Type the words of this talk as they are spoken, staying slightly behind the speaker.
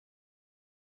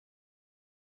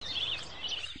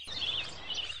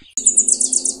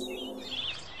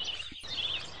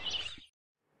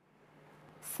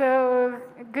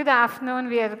good afternoon.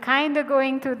 We are kind of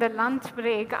going to the lunch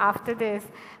break after this.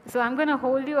 So I'm going to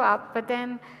hold you up, but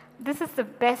then this is the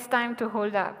best time to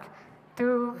hold up,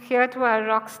 to hear to our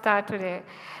rock star today.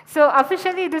 So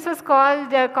officially this was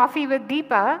called Coffee with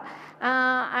Deepa.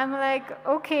 I'm like,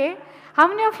 okay. How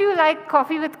many of you like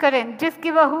Coffee with Karan? Just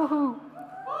give a hoo-hoo.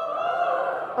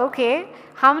 Okay.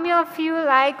 How many of you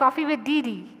like Coffee with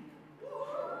Didi?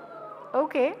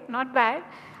 Okay, not bad.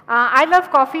 I love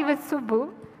Coffee with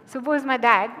Subbu. Subbu is my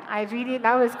dad. I really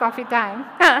love his coffee time.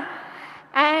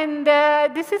 And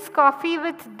this is Coffee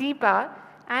with Deepa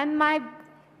and my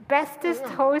bestest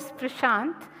host,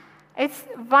 Prashant. It's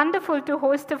wonderful to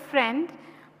host a friend,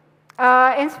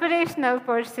 inspirational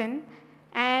person,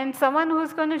 and someone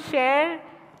who's going to share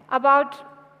about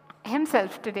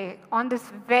himself today on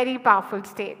this very powerful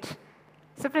stage.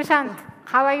 So Prashant,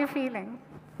 how are you feeling?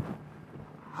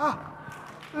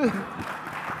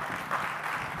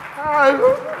 I'm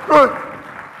good.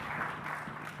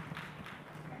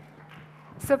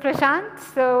 So Prashant,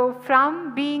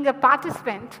 from being a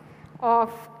participant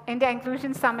of India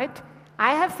Inclusion Summit,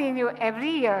 I have seen you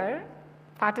every year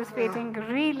participating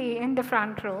really in the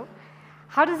front row.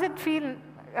 How does it feel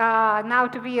now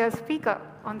to be a speaker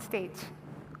on stage?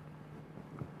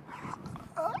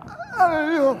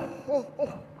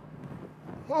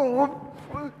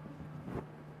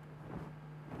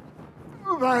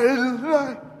 My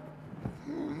life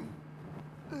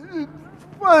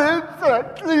was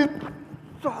exactly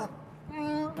some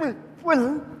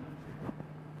people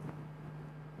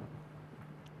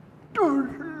to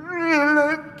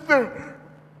relate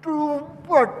to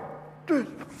what to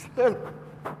say.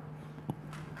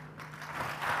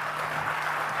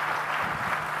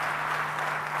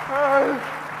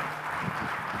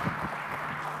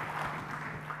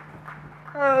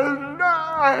 And I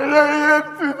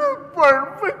see the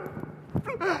perfect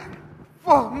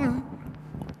form.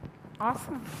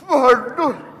 Awesome. For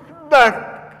that.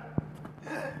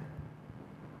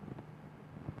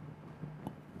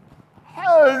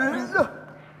 And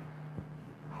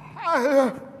I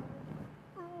am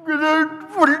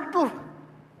grateful to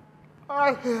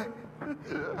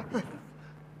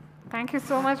Thank you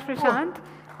so much, Prashant.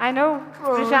 I know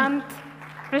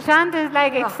Prashant is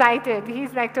like excited.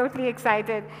 He's like totally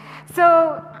excited. So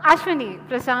Ashwini,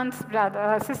 Prashant's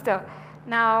sister.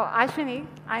 Now Ashwini,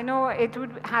 I know it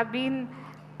would have been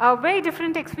a very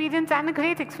different experience and a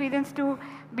great experience to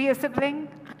be a sibling,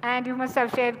 and you must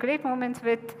have shared great moments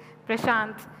with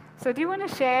Prashant. So do you want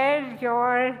to share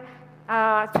your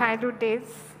childhood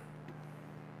days?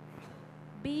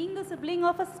 Being a sibling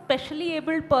of a specially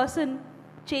abled person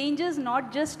changes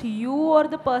not just you or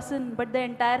the person, but the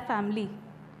entire family.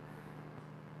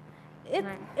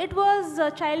 It was,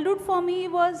 childhood for me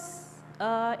was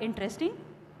interesting.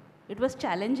 It was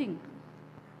challenging.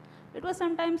 It was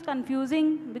sometimes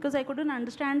confusing because I couldn't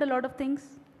understand a lot of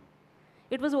things.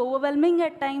 It was overwhelming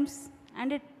at times,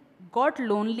 and it got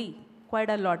lonely quite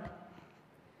a lot.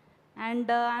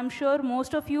 And I'm sure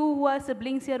most of you who are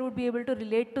siblings here would be able to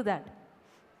relate to that.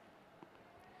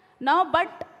 Now,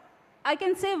 but I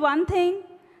can say one thing,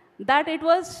 that it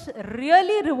was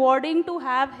really rewarding to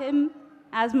have him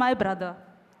as my brother.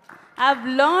 I've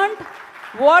learned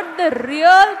what the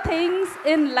real things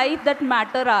in life that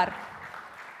matter are.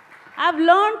 I've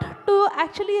learned to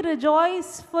actually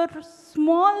rejoice for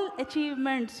small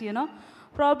achievements, you know.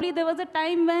 Probably there was a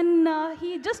time when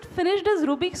he just finished his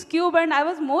Rubik's Cube and I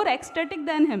was more ecstatic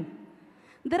than him.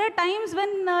 There are times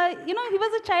when, he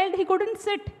was a child, he couldn't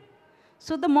sit.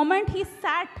 So the moment he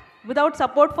sat without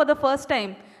support for the first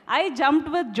time, I jumped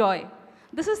with joy.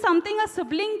 This is something a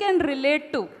sibling can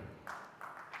relate to,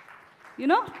 you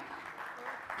know.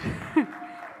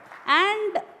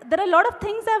 And there are a lot of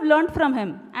things I've learned from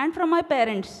him and from my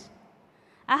parents.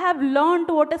 I have learned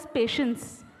what is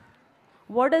patience,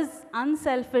 what is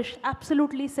unselfish,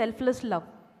 absolutely selfless love.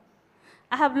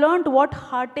 I have learned what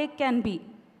heartache can be.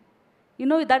 You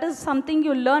know, that is something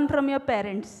you learn from your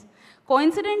parents.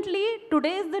 Coincidentally,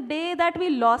 today is the day that we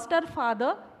lost our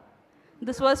father.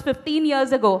 This was 15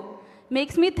 years ago.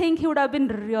 Makes me think he would have been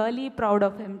really proud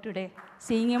of him today,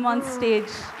 seeing him on stage.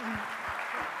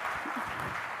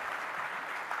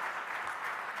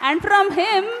 And from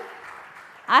him,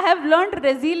 I have learned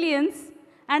resilience,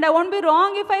 and I won't be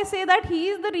wrong if I say that he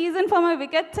is the reason for my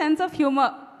wicked sense of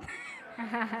humor.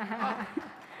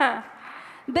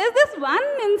 There's this one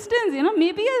instance, you know,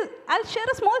 maybe I'll share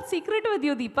a small secret with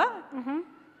you, Deepa.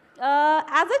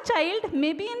 As a child,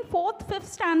 maybe in 4th, 5th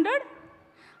standard,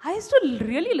 I used to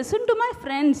really listen to my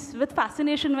friends with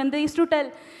fascination when they used to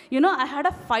tell, you know, I had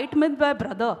a fight with my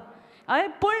brother. I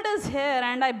pulled his hair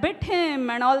and I bit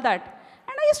him and all that.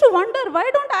 And I used to wonder, why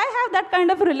don't I have that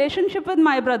kind of relationship with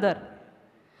my brother?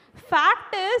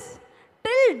 Fact is,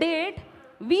 till date,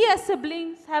 we as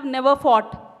siblings have never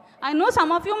fought. I know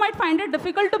some of you might find it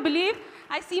difficult to believe.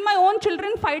 I see my own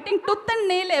children fighting tooth and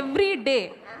nail every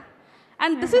day.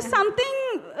 And this is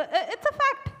something, it's a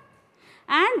fact.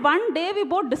 And one day we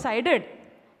both decided,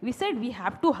 we said we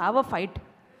have to have a fight.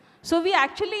 So we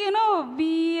actually,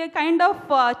 we kind of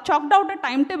chalked out a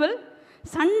timetable.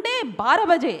 Sunday, 12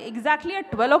 baje, exactly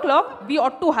at 12 o'clock, we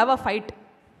ought to have a fight.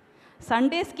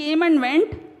 Sundays came and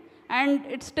went, and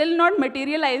it's still not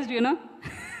materialized,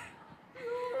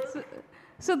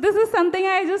 So this is something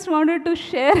I just wanted to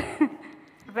share.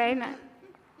 Very nice.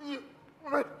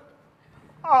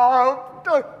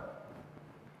 After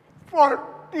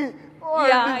 40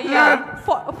 Yeah.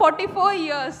 44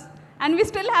 years. And we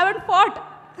still haven't fought.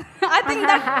 I think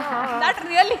that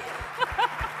really...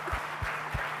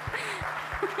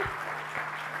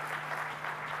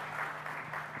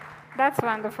 That's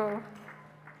wonderful.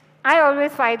 I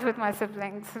always fight with my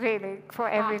siblings, really, for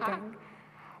everything.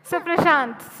 So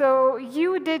Prashant, so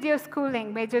you did your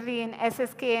schooling majorly in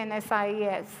SSK and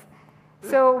SIES.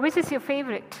 So which is your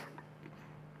favorite?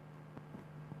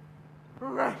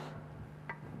 Well,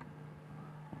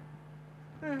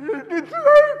 it's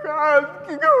like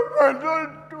asking a mother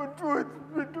to choose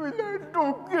between her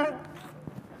two kids.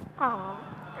 Oh,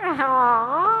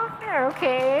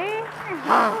 okay.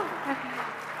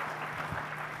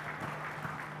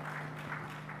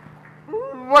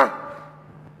 Well,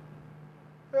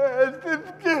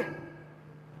 SSK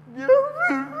gave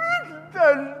me wings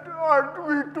and taught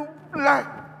me to fly.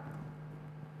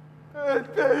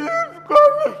 SIES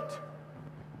College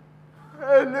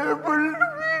enabled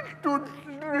me to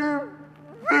dream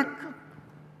big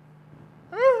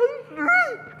and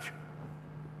reach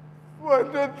for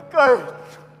the skies.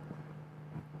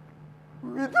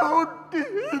 Without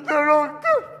either of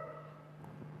them,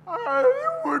 I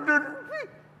wouldn't be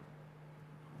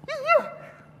here.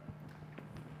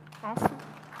 Awesome.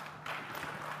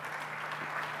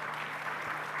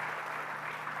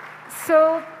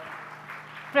 So,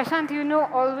 Prashant,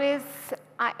 always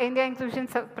India Inclusion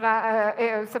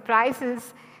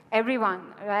surprises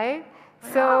everyone, right?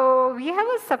 Yeah. So, we have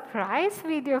a surprise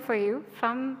video for you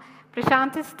from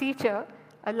Prashant's teacher,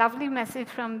 a lovely message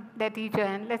from their teacher,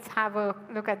 and let's have a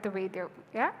look at the video,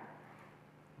 yeah?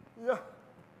 Yeah.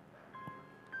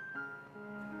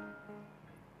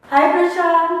 Hi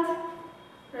Prashant,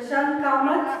 Prashant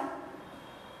Kamath.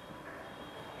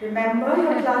 Remember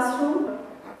your classroom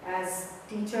as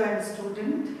teacher and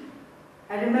student.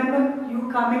 I remember you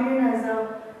coming in as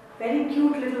a very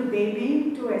cute little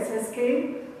baby to SSK,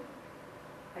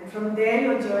 and from there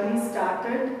your journey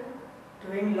started,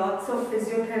 doing lots of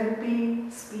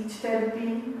physiotherapy, speech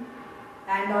therapy,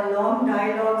 and our long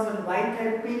dialogues on why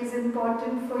therapy is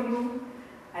important for you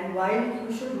and why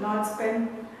you should not spend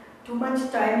too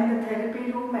much time in the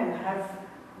therapy room and have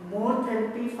more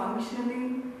therapy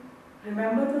functionally.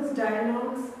 Remember those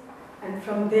dialogues? And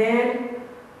from there,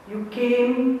 you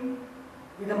came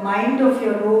with a mind of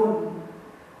your own,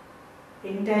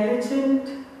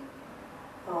 intelligent,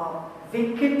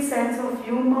 wicked sense of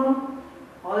humor,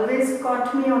 always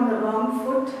caught me on the wrong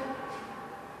foot,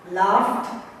 laughed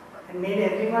and made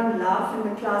everyone laugh in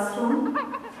the classroom.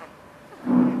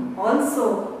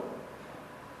 Also,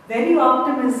 very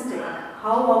optimistic,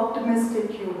 how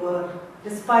optimistic you were,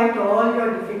 despite all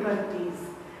your difficulties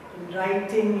in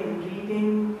writing, in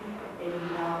reading, in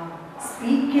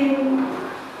speaking,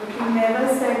 but you never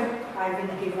said, I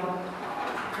will give up.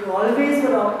 You always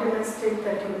were optimistic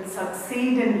that you will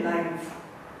succeed in life.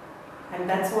 And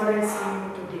that's what I see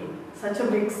you today. Such a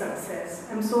big success.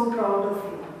 I'm so proud of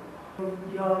you.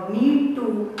 Your need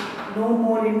to know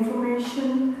more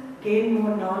information, gain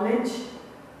more knowledge,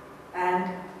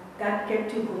 and that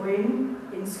kept you going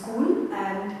in school,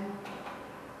 and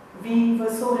we were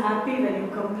so happy when you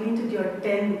completed your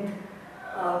 10th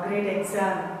grade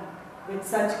exam with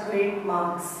such great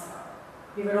marks.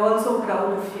 We were also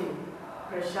proud of you,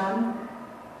 Prashant.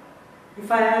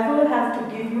 If I ever have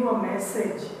to give you a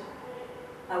message,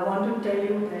 I want to tell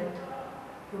you that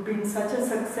you've been such a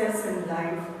success in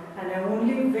life, and I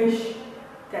only wish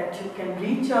that you can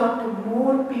reach out to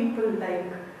more people like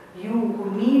you, who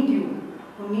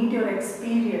need your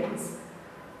experience,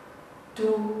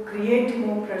 to create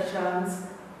more Prashants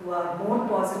who are more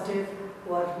positive,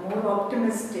 who are more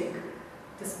optimistic.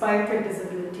 Despite their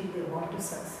disability, they want to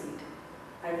succeed.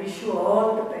 I wish you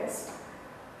all the best,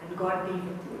 and God be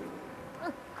with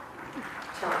you.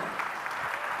 Ciao.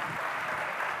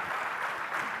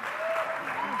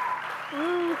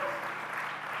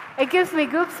 It gives me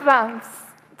goosebumps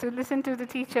to listen to the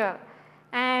teacher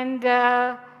And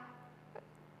to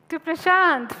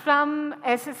Prashant from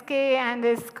SSK and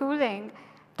his schooling,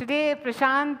 today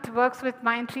Prashant works with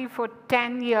Mindtree for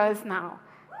 10 years now.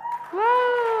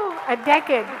 Whoa, a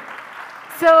decade.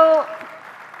 So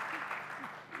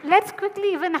let's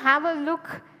quickly even have a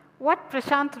look what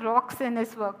Prashant rocks in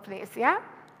his workplace, yeah?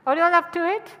 Are you all up to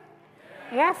it?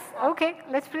 Yes? Okay,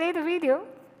 let's play the video.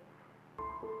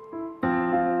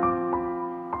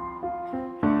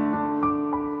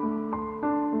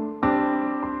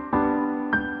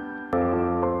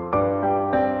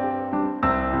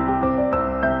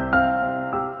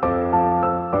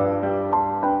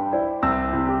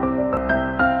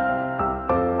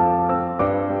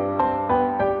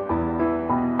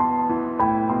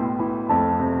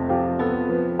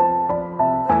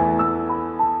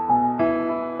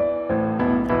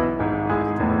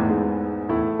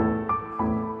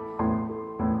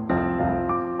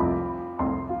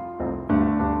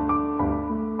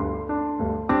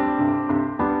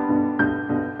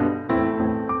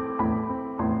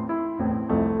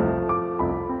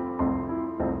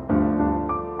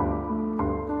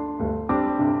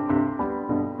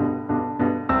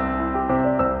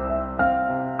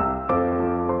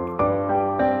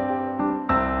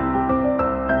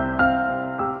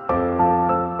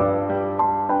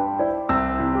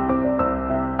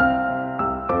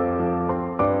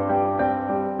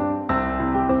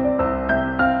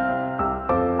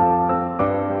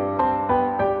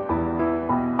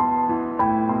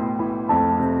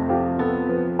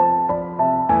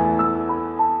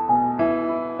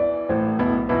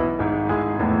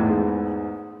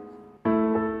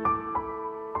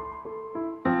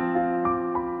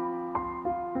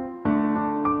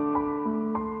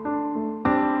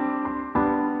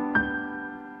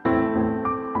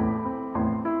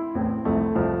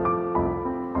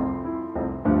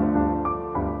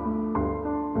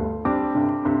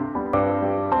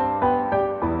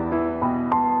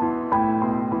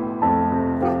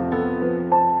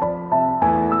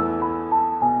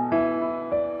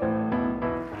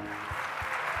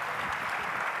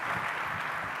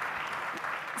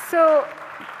 So,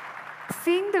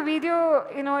 seeing the video,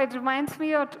 it reminds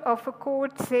me of a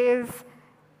quote says,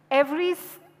 every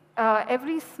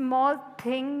small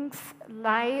things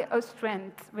lie a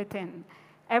strength within.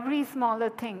 Every smaller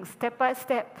thing, step by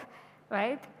step,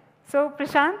 right? So,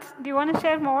 Prashant, do you want to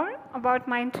share more about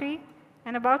Mindtree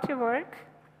and about your work?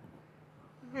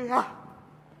 Yeah.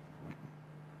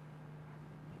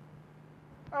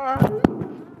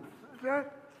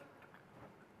 That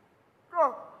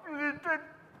completed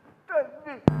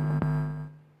study.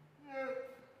 Yes.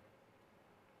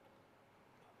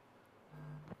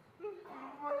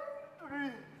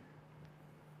 Mindtree.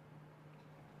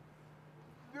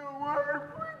 The work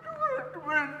we do at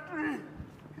Mindtree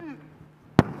is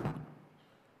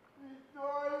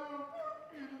all about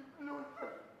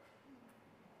inclusion.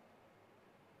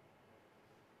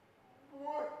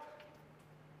 What?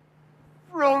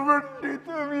 From a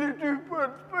disability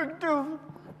perspective,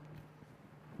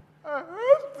 as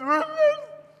well as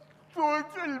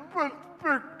social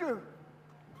perspective.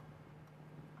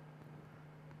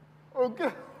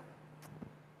 Okay.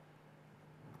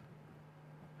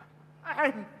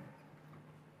 And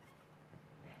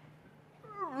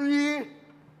we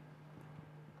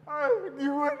are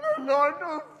given a lot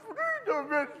of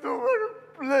freedom at the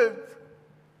workplace.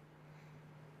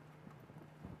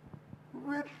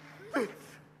 With this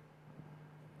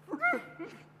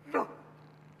freedom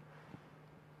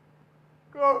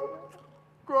comes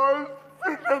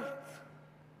confidence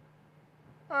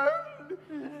and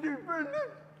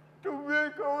independence to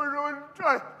make our own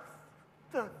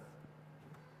choices.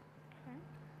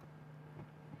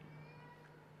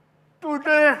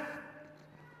 Today,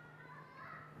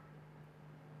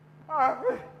 I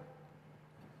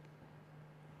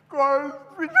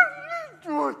confidently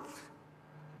choose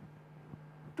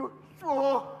to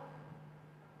show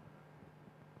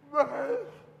my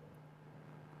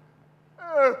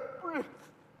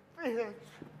appreciation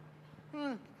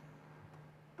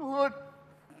toward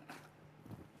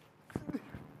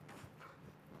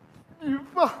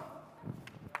Deepa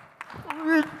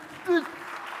with this.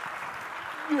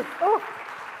 Oh.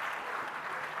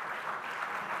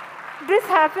 This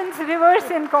happens reverse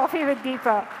in Coffee with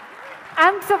Deepa.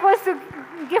 I'm supposed to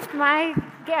gift my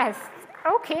guests.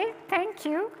 Okay, thank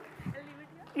you.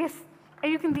 Yes,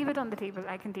 you can leave it on the table.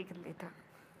 I can take it later.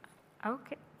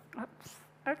 Okay. Oops.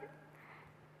 Okay.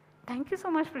 Thank you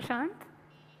so much, Prashant.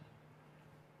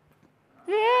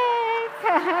 Yay!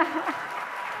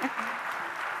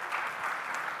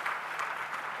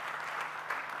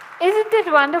 Isn't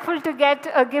it wonderful to get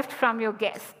a gift from your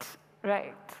guest?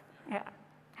 Right. Yeah.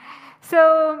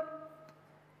 So,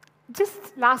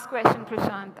 just last question,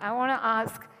 Prashant. I want to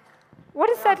ask, what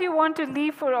is that you want to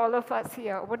leave for all of us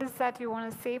here? What is that you want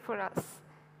to say for us?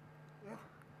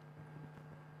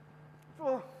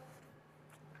 So,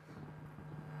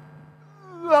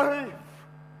 life,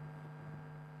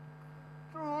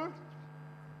 truth,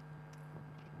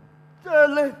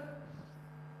 challenge,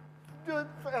 just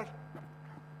as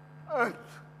us.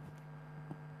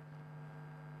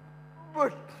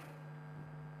 But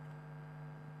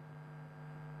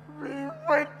we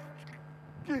must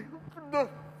keep the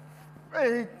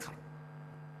faith.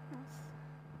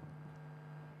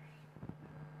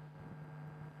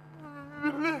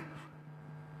 Believe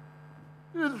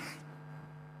in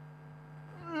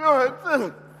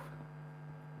yourself.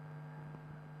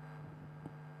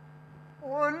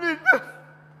 Only the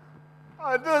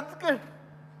others can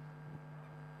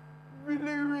believe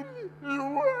in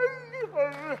you and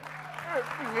your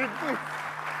ability.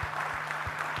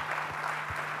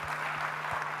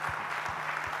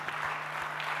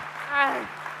 And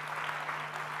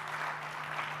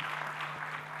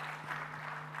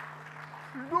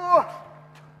don't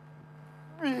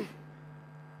be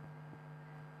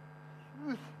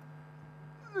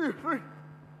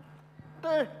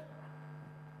limited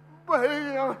by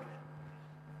your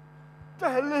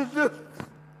challenges.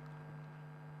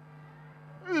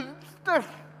 Instead,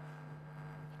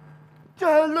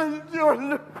 challenge your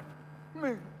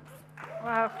limits.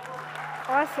 Wow,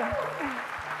 awesome.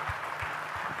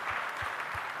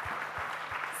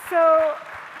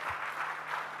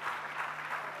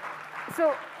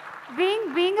 So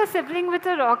being a sibling with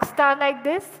a rock star like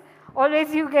this,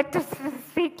 always you get to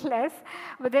speak less.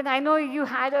 But then I know you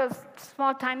had a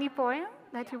small, tiny poem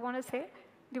that you want to say.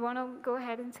 Do you want to go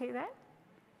ahead and say that?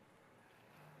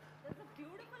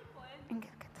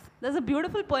 There's a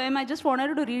beautiful poem. I just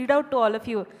wanted to read it out to all of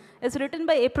you. It's written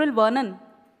by April Vernon.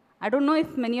 I don't know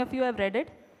if many of you have read it.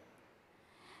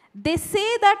 They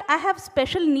say that I have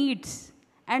special needs,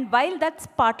 and while that's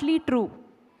partly true,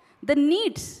 the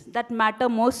needs that matter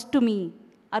most to me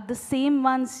are the same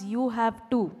ones you have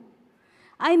too.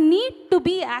 I need to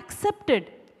be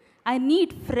accepted. I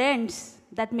need friends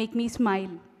that make me smile.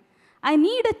 I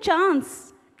need a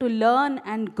chance to learn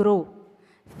and grow,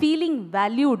 feeling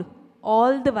valued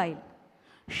all the while.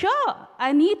 Sure,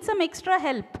 I need some extra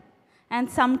help, and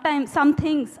sometimes some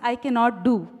things I cannot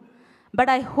do. But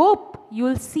I hope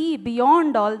you'll see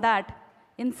beyond all that.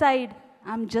 Inside,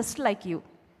 I'm just like you.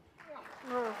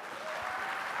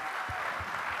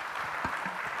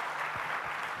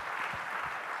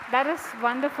 That is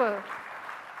wonderful.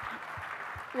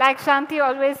 Like Shanti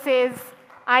always says,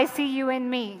 I see you in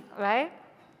me, right?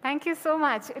 Thank you so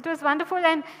much. It was wonderful.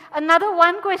 And another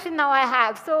one question now I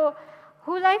have. So,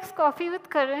 who likes coffee with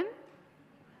Karan?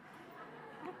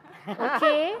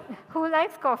 Okay. Who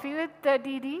likes coffee with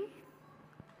Didi?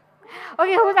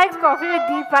 Okay, who likes coffee with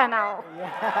Deepa now?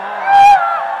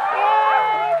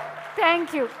 Yay.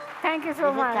 Thank you. Thank you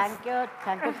so much.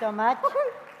 Thank you so much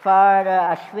for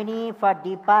Ashwini, for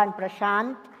Deepa and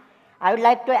Prashant. I would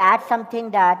like to add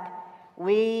something that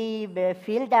we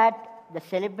feel that the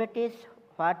celebrities,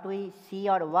 what we see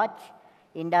or watch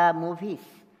in the movies,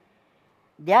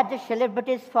 they are the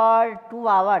celebrities for 2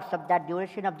 hours of that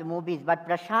duration of the movies. But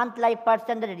Prashant like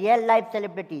person, the real life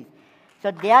celebrities. So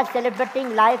they are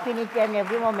celebrating life in each and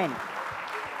every moment.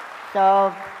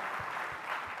 So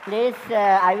please,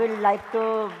 I would like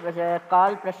to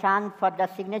call Prashant for the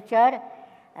signature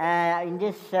in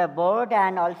this board,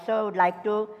 and also would like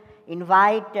to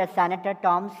invite Senator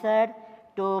Tom sir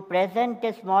to present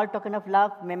a small token of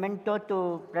love memento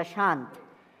to Prashant.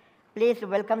 Please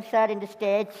welcome sir in the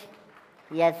stage.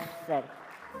 Yes, sir.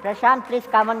 Prashant, please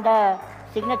come on the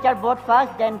signature board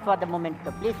first, then for the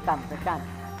memento. Please come, Prashant.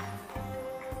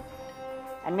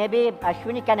 And maybe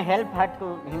Ashwini can help him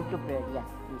to pray. Yes,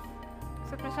 please.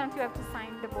 So Prashant, you have to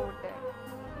sign the board there.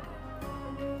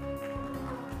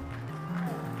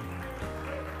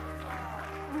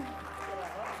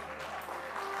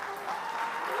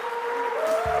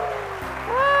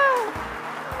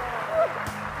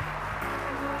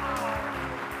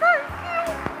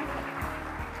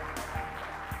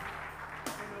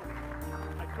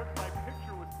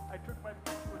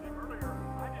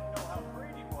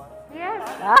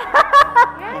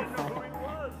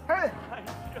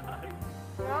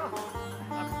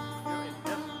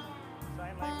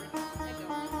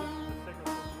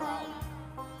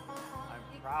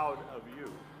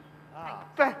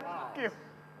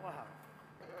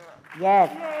 Yes,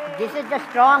 this is the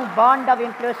strong bond of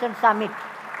Inclusion Summit.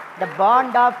 The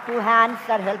bond of 2 hands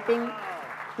are helping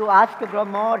to us to grow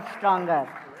more stronger.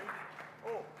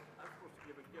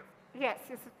 Yes,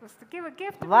 you're supposed to give a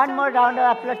gift to One Prashant. more round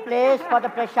of applause, please, for the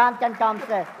Prashant and Thompson.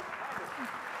 Kind of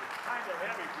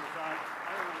heavy, Prashant.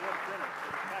 I don't know what's in it,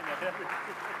 but it's kind of heavy.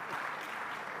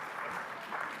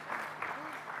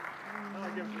 I'll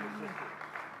give it to your sister.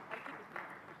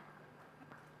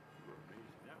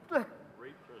 That was a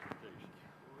great presentation.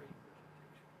 Great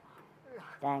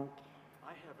presentation. Thank you.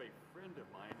 I have a friend of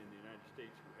mine in the United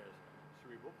States who has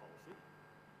cerebral palsy.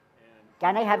 And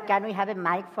Can we have a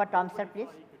mic for Thompson, please?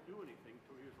 he could do anything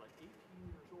until he was like 18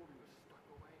 years old. He was stuck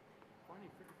away. Finally,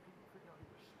 people figured out he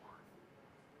was smart.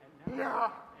 And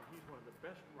now, and he's one of the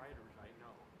best writers I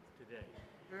know today.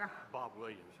 Bob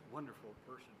Williams, wonderful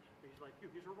person. He's like you.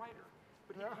 He's a writer,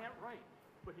 but he can't write.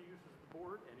 But he uses the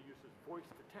board and he uses voice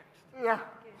to text.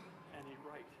 And he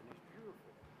writes, and he's beautiful.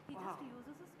 He just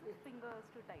uses his two fingers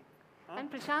to type.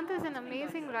 And Prashant is an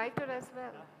amazing writer as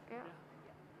well. Yeah.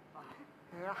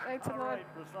 Writes a All lot. right,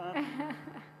 Prashant.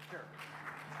 Sure.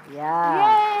 Yeah.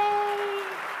 Yay!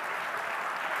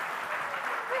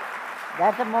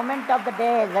 That's the moment of the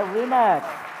day, the winner.